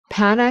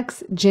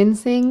Panax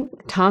Ginseng,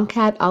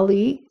 Tongkat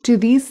Ali. Do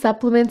these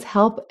supplements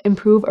help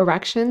improve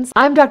erections?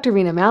 I'm Dr.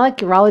 Rena Malik,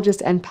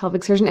 urologist and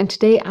pelvic surgeon, and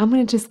today I'm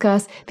going to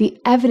discuss the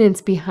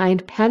evidence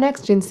behind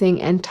Panax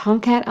Ginseng and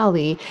Tongkat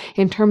Ali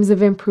in terms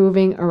of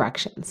improving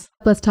erections.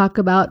 Let's talk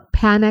about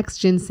Panax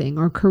Ginseng,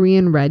 or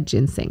Korean red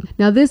ginseng.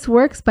 Now, this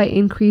works by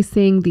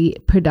increasing the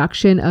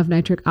production of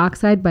nitric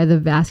oxide by the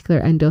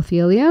vascular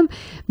endothelium,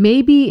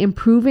 maybe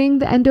improving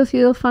the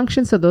endothelial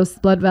function, so those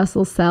blood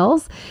vessel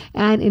cells,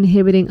 and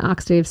inhibiting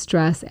oxidative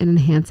stress and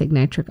enhancing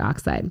nitric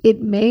oxide.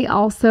 It may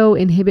also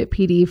inhibit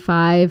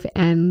PDE5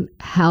 and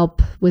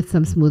help with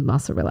some smooth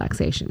muscle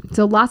relaxation.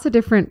 So lots of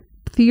different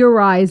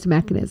theorized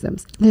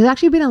mechanisms. There's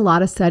actually been a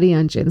lot of study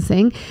on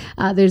ginseng.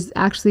 There's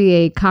actually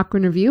a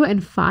Cochrane review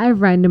and 5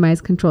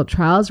 randomized controlled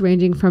trials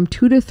ranging from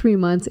 2 to 3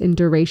 months in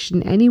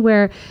duration,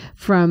 anywhere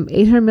from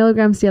 800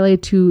 milligrams daily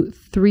to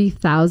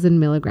 3,000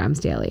 milligrams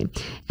daily.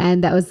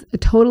 And that was a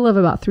total of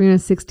about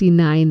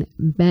 369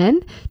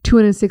 men,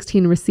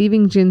 216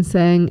 receiving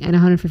ginseng, and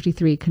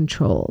 153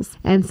 controls.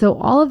 And so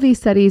all of these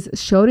studies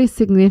showed a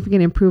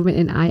significant improvement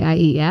in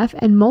IIEF,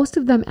 and most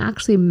of them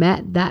actually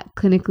met that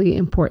clinically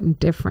important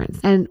difference.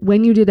 And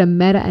when you did a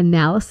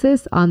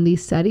meta-analysis on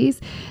these studies,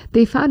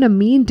 they found a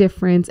mean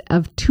difference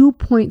of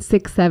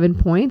 2.67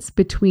 points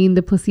between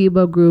the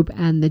placebo group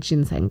and the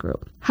ginseng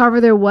group.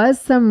 However, there was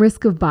some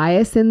risk of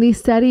bias in these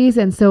studies,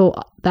 and so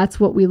that's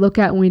what we look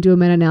at when we do a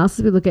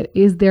meta-analysis. We look at,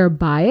 is there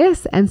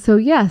bias? And so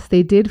yes,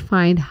 they did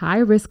find high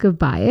risk of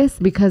bias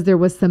because there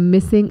was some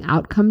missing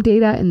outcome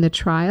data in the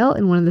trial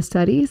in one of the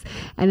studies.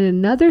 And in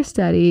another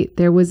study,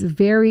 there was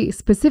very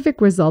specific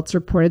results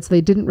reported. So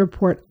they didn't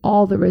report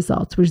all the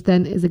results, which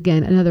then is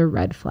again another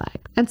red flag.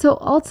 And so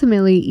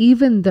ultimately,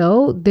 even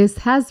though this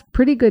has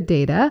pretty good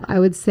data, I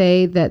would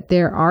say that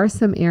there are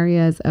some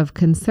areas of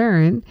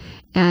concern.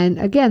 And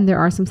again, there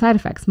are some side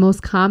effects,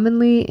 most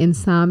commonly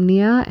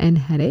insomnia and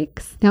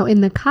headaches. Now, in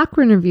the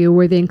Cochrane review,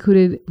 where they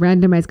included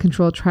randomized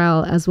controlled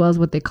trial as well as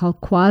what they call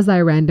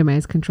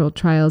quasi-randomized controlled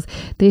trials,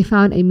 they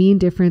found a mean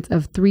difference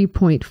of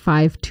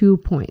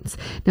 3.52 points.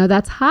 Now,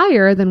 that's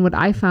higher than what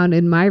I found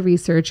in my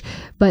research,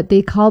 but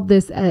they called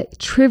this a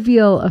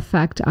trivial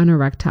effect on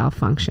erectile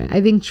function.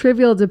 I think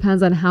trivial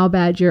depends on how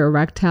bad your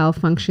erectile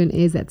function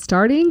is at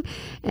starting,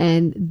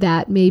 and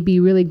that may be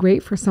really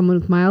great for someone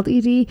with mild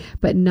ED,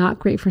 but not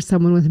great for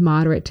someone with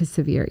moderate to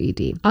severe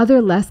ED.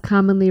 Other less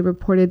commonly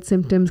reported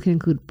symptoms can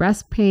include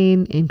breast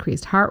pain,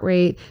 increased heart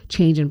rate,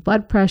 change in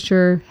blood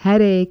pressure,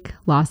 headache,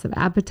 loss of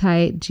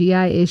appetite, GI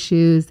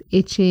issues,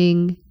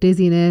 itching,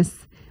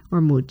 dizziness, or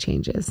mood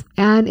changes.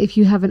 And if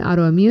you have an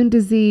autoimmune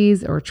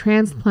disease or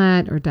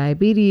transplant or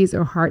diabetes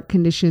or heart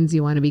conditions,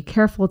 you want to be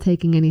careful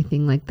taking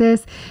anything like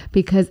this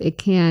because it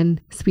can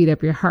speed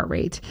up your heart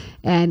rate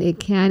and it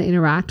can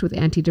interact with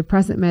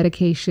antidepressant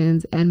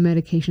medications and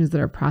medications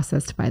that are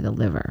processed by the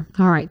liver.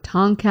 All right,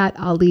 Tongkat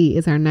Ali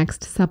is our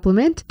next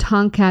supplement.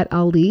 Tongkat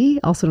Ali,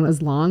 also known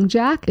as long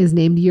jack, is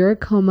named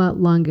Uricoma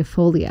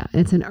longifolia. And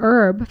it's an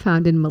herb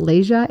found in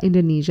Malaysia,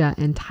 Indonesia,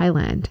 and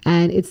Thailand.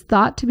 And it's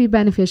thought to be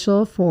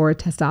beneficial for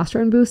testosterone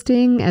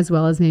boosting as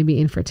well as maybe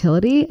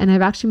infertility. And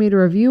I've actually made a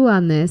review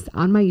on this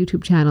on my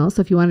YouTube channel.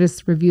 So if you want to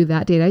just review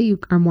that data, you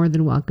are more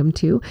than welcome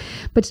to.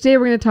 But today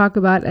we're going to talk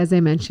about, as I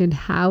mentioned,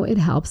 how it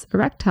helps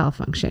erectile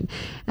function.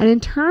 And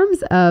in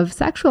terms of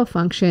sexual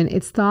function,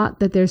 it's thought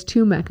that there's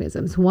 2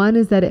 mechanisms. One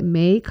is that it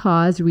may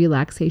cause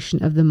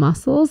relaxation of the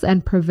muscles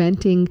and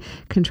preventing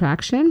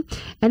contraction,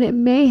 and it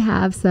may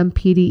have some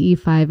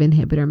PDE5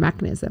 inhibitor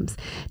mechanisms.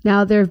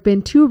 Now, there have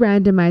been 2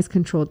 randomized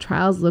controlled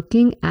trials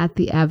looking at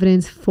the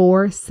evidence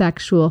for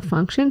sexual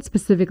function,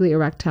 specifically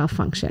erectile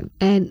function.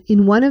 And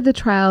in one of the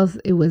trials,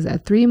 it was a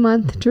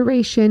 3-month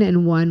duration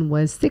and one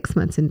was 6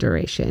 months in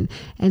duration.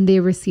 And they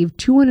received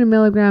 200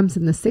 milligrams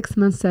in the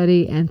 6-month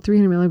study and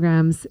 300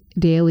 milligrams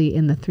daily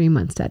in the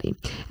 3-month study.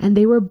 And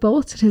they were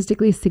both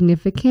statistically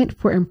significant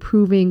for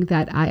improving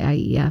that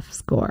IIEF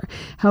score.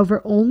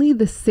 However, only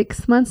the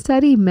 6-month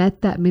study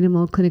met that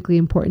minimal clinically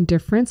important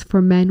difference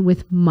for men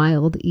with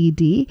mild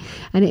ED,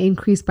 and it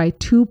increased by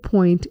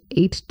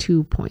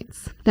 2.82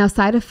 points. Now,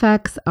 side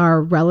effects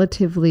are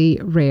relatively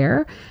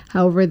rare.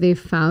 However, they've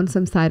found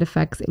some side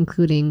effects,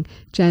 including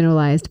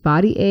generalized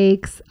body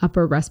aches,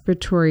 upper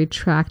respiratory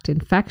tract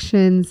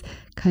infections,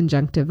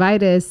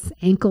 conjunctivitis,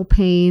 ankle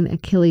pain,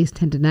 Achilles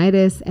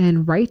tendonitis,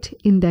 and right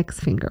index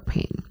finger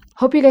pain.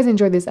 Hope you guys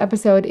enjoyed this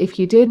episode. If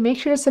you did, make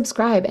sure to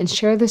subscribe and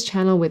share this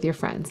channel with your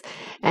friends.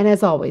 And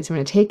as always,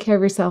 remember to take care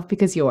of yourself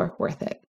because you're worth it.